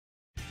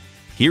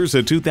Here's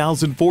a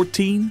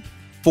 2014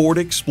 Ford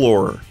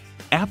Explorer.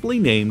 Aptly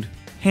named,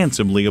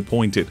 handsomely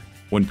appointed.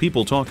 When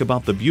people talk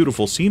about the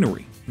beautiful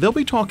scenery, they'll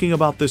be talking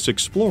about this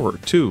Explorer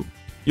too.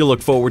 You'll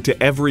look forward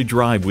to every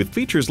drive with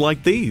features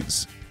like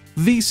these: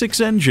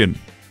 V6 engine,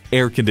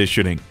 air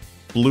conditioning,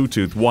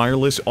 Bluetooth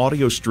wireless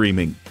audio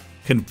streaming,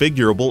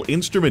 configurable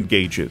instrument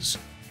gauges,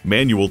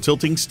 manual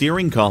tilting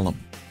steering column,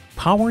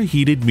 power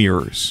heated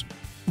mirrors,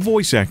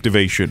 voice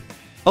activation,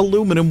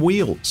 aluminum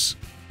wheels,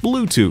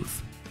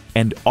 Bluetooth,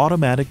 and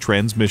automatic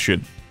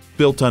transmission.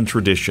 Built on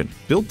tradition,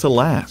 built to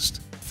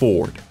last.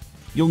 Ford.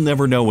 You'll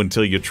never know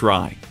until you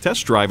try.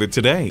 Test drive it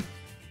today.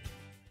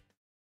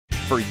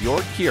 For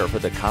your cure for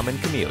the common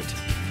commute,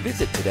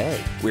 visit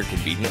today. We're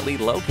conveniently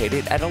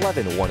located at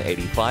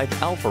 11185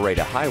 Alpharetta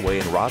Highway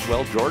in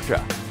Roswell,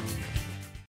 Georgia.